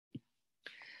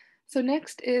So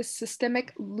next is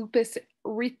systemic lupus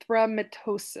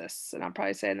erythematosus, and I'm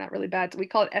probably saying that really bad. We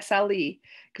call it SLE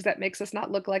because that makes us not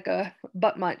look like a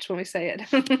butt munch when we say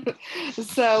it.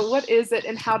 So what is it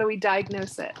and how do we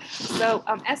diagnose it? So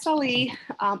SLE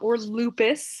or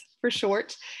lupus for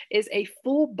short is a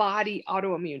full body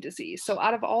autoimmune disease. So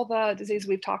out of all the diseases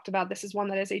we've talked about, this is one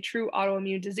that is a true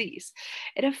autoimmune disease.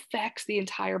 It affects the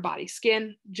entire body,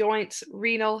 skin, joints,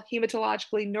 renal,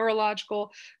 hematologically,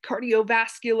 neurological,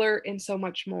 cardiovascular, and so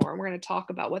much more. And we're going to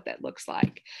talk about what that looks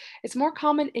like. It's more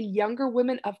common in younger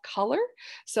women of color.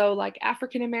 So, like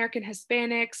African American,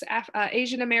 Hispanics,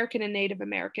 Asian American, and Native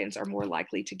Americans are more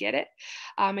likely to get it,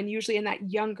 and usually in that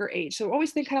younger age. So,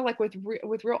 always think kind of like with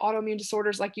real autoimmune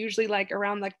disorders, like usually like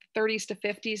around like 30s to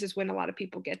 50s is when a lot of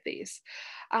people get these.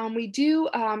 We do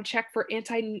check for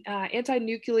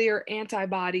anti-nuclear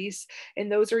antibodies, and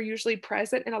those are usually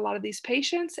present in a lot of these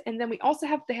patients. And then we also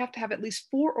they have to have at least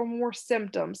 4 or more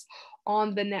symptoms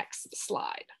on the next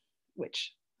slide,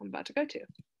 which I'm about to go to.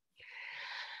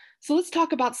 So let's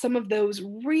talk about some of those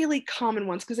really common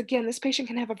ones, because again, this patient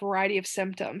can have a variety of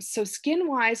symptoms. So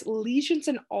skin-wise, lesions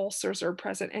and ulcers are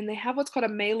present, and they have what's called a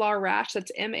malar rash.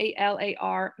 That's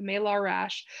M-A-L-A-R, malar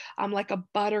rash, like a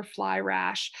butterfly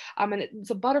rash. And it's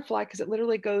a butterfly because it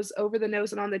literally goes over the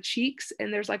nose and on the cheeks,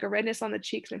 and there's like a redness on the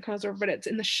cheeks and it comes over, but it's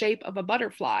in the shape of a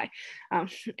butterfly.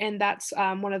 And that's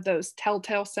one of those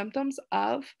telltale symptoms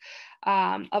of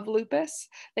lupus.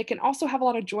 They can also have a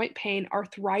lot of joint pain,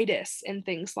 arthritis, and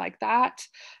things like that.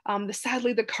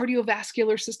 Sadly, the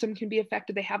cardiovascular system can be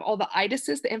affected. They have all the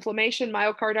itises, the inflammation,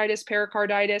 myocarditis,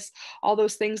 pericarditis, all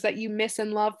those things that you miss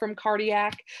and love from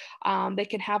cardiac. They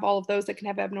can have all of those. They can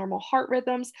have abnormal heart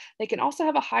rhythms. They can also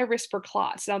have a high risk for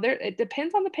clots. Now, it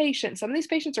depends on the patient. Some of these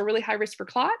patients are really high risk for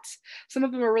clots. Some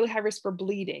of them are really high risk for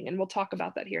bleeding, and we'll talk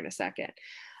about that here in a second.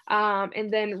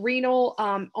 And then renal,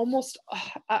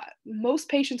 most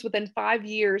patients within 5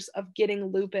 years of getting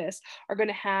lupus are going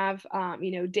to have,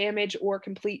 damage or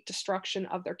complete destruction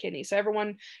of their kidney. So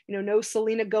everyone, knows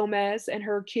Selena Gomez and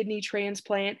her kidney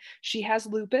transplant. She has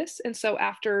lupus. And so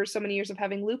after so many years of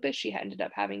having lupus, she ended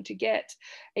up having to get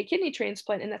a kidney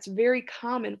transplant. And that's very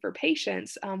common for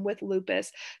patients with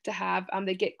lupus to have,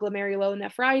 they get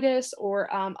glomerulonephritis or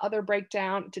other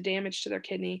breakdown to damage to their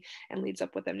kidney and leads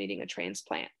up with them needing a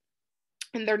transplant.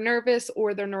 In their nervous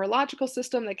or their neurological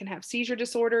system, they can have seizure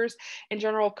disorders, in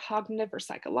general, cognitive or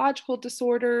psychological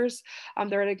disorders.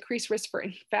 They're at increased risk for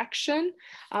infection.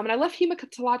 And I left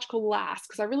hematological last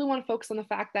because I really want to focus on the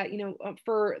fact that,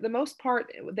 for the most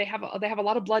part, they have a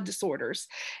lot of blood disorders,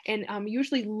 and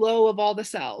usually low of all the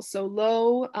cells. So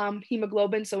low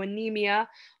hemoglobin, so anemia,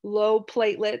 low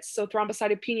platelets, so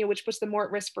thrombocytopenia, which puts them more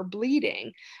at risk for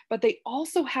bleeding. But they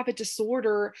also have a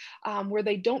disorder where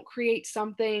they don't create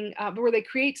something, where they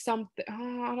create something.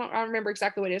 I don't remember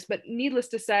exactly what it is, but needless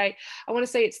to say, I want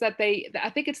to say I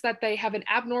think it's that they have an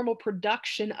abnormal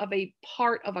production of a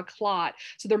part of a clot,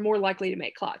 so they're more likely to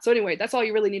make clots. So anyway, that's all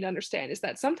you really need to understand, is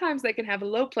that sometimes they can have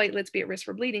low platelets, be at risk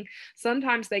for bleeding.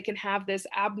 Sometimes they can have this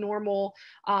abnormal,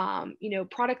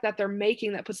 product that they're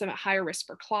making that puts them at higher risk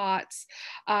for clots.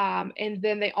 And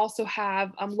then they also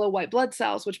have low white blood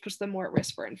cells, which puts them more at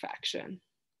risk for infection.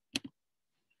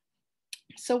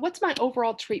 So what's my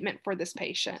overall treatment for this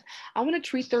patient? I want to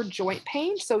treat their joint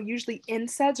pain. So usually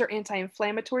NSAIDs or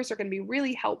anti-inflammatories are going to be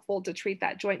really helpful to treat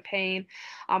that joint pain,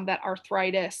 that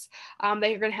arthritis.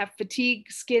 They're going to have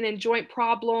fatigue, skin and joint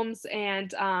problems,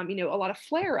 and a lot of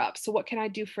flare-ups. So what can I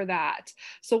do for that?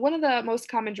 So one of the most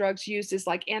common drugs used is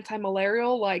like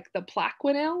anti-malarial, like the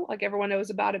Plaquenil. Like everyone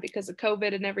knows about it because of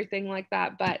COVID and everything like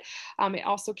that. But it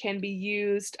also can be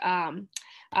used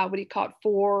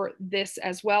for this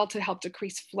as well to help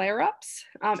decrease flare-ups,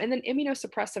 and then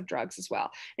immunosuppressive drugs as well.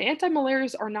 Now,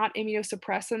 anti-malarials are not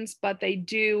immunosuppressants, but they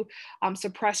do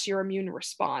suppress your immune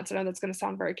response. I know that's going to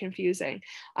sound very confusing,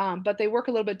 but they work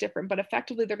a little bit different, but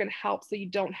effectively they're going to help so you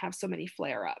don't have so many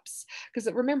flare-ups. Because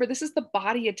remember, this is the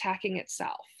body attacking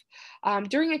itself.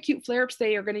 During acute flare-ups,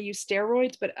 they are going to use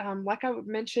steroids, but like I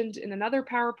mentioned in another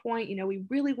PowerPoint, we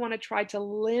really want to try to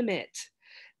limit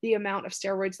the amount of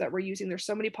steroids that we're using. There's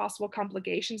so many possible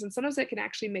complications, and sometimes it can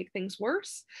actually make things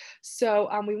worse. So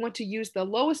we want to use the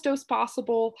lowest dose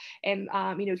possible and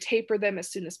taper them as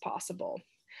soon as possible.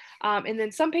 And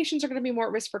then some patients are going to be more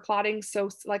at risk for clotting. So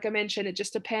like I mentioned, it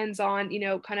just depends on,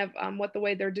 what the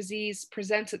way their disease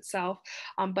presents itself.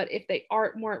 But if they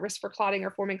are more at risk for clotting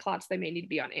or forming clots, they may need to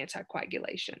be on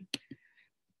anticoagulation.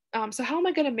 So how am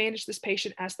I going to manage this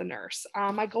patient as the nurse?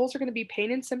 My goals are going to be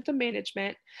pain and symptom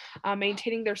management,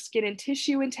 maintaining their skin and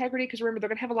tissue integrity, because remember, they're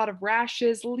going to have a lot of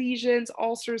rashes, lesions,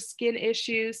 ulcers, skin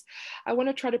issues. I want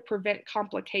to try to prevent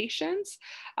complications.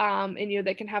 And,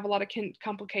 they can have a lot of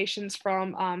complications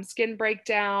from skin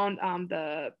breakdown,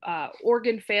 the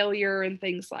organ failure, and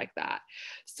things like that.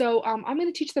 So I'm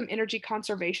going to teach them energy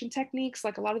conservation techniques.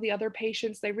 Like a lot of the other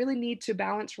patients, they really need to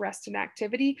balance rest and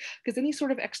activity, because any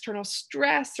sort of external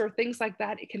stress or things like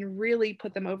that, it can really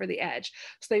put them over the edge.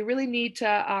 So they really need to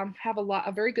have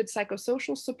a very good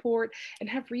psychosocial support and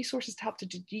have resources to help to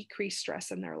decrease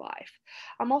stress in their life.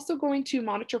 I'm also going to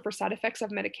monitor for side effects of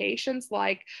medications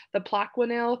like the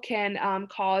Plaquenil can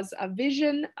cause a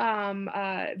vision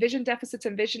deficits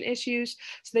and vision issues.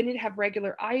 So they need to have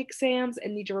regular eye exams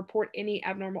and need to report any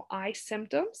abnormal eye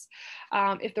symptoms.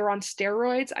 If they're on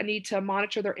steroids, I need to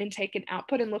monitor their intake and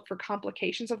output and look for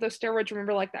complications of those steroids.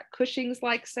 Remember, like that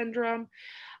Cushing's-like syndrome.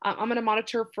 I'm going to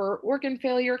monitor for organ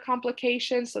failure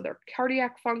complications, so their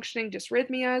cardiac functioning,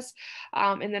 dysrhythmias,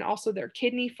 and then also their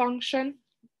kidney function.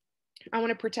 I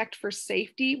want to protect for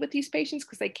safety with these patients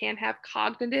because they can have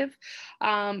cognitive,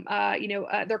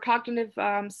 their cognitive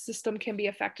system can be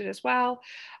affected as well.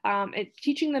 And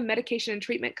teaching them medication and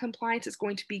treatment compliance is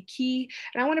going to be key.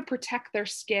 And I want to protect their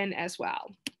skin as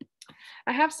well.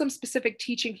 I have some specific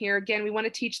teaching here. Again, we want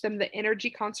to teach them the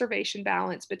energy conservation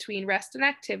balance between rest and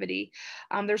activity.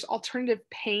 There's alternative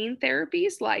pain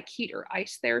therapies like heat or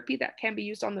ice therapy that can be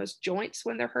used on those joints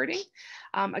when they're hurting.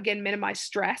 Again, minimize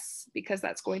stress because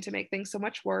that's going to make things so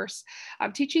much worse.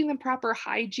 Teaching them proper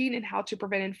hygiene and how to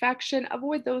prevent infection,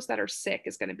 avoid those that are sick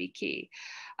is going to be key.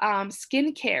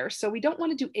 Skin care. So we don't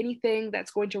want to do anything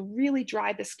that's going to really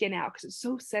dry the skin out because it's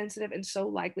so sensitive and so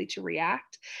likely to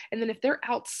react. And then if they're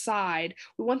outside,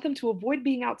 we want them to avoid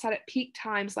being outside at peak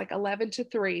times like 11 to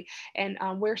 3 and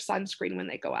wear sunscreen when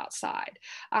they go outside.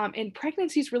 And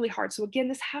pregnancy is really hard. So again,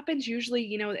 this happens usually,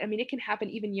 it can happen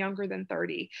even younger than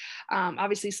 30.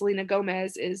 Obviously, Selena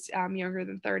Gomez is younger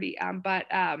than 30, but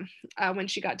when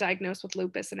she got diagnosed with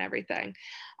lupus and everything.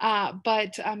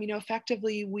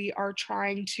 Effectively, we are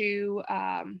trying to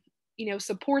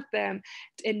support them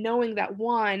in knowing that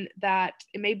one, that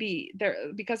it may be there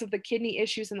because of the kidney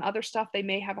issues and other stuff, they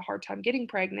may have a hard time getting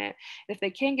pregnant. If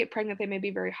they can get pregnant, they may be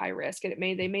very high risk and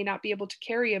they may not be able to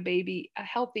carry a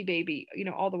healthy baby,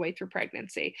 all the way through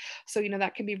pregnancy. So,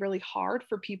 that can be really hard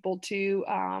for people to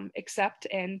accept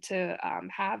and to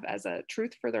have as a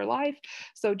truth for their life.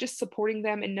 So just supporting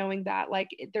them and knowing that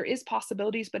there is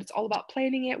possibilities, but it's all about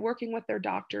planning it, working with their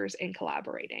doctors and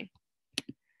collaborating.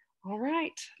 All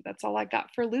right, that's all I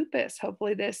got for lupus.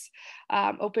 Hopefully this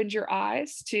opened your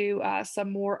eyes to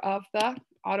some more of the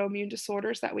autoimmune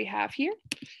disorders that we have here.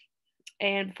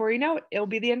 And before you know it, it'll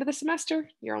be the end of the semester.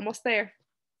 You're almost there.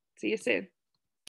 See you soon.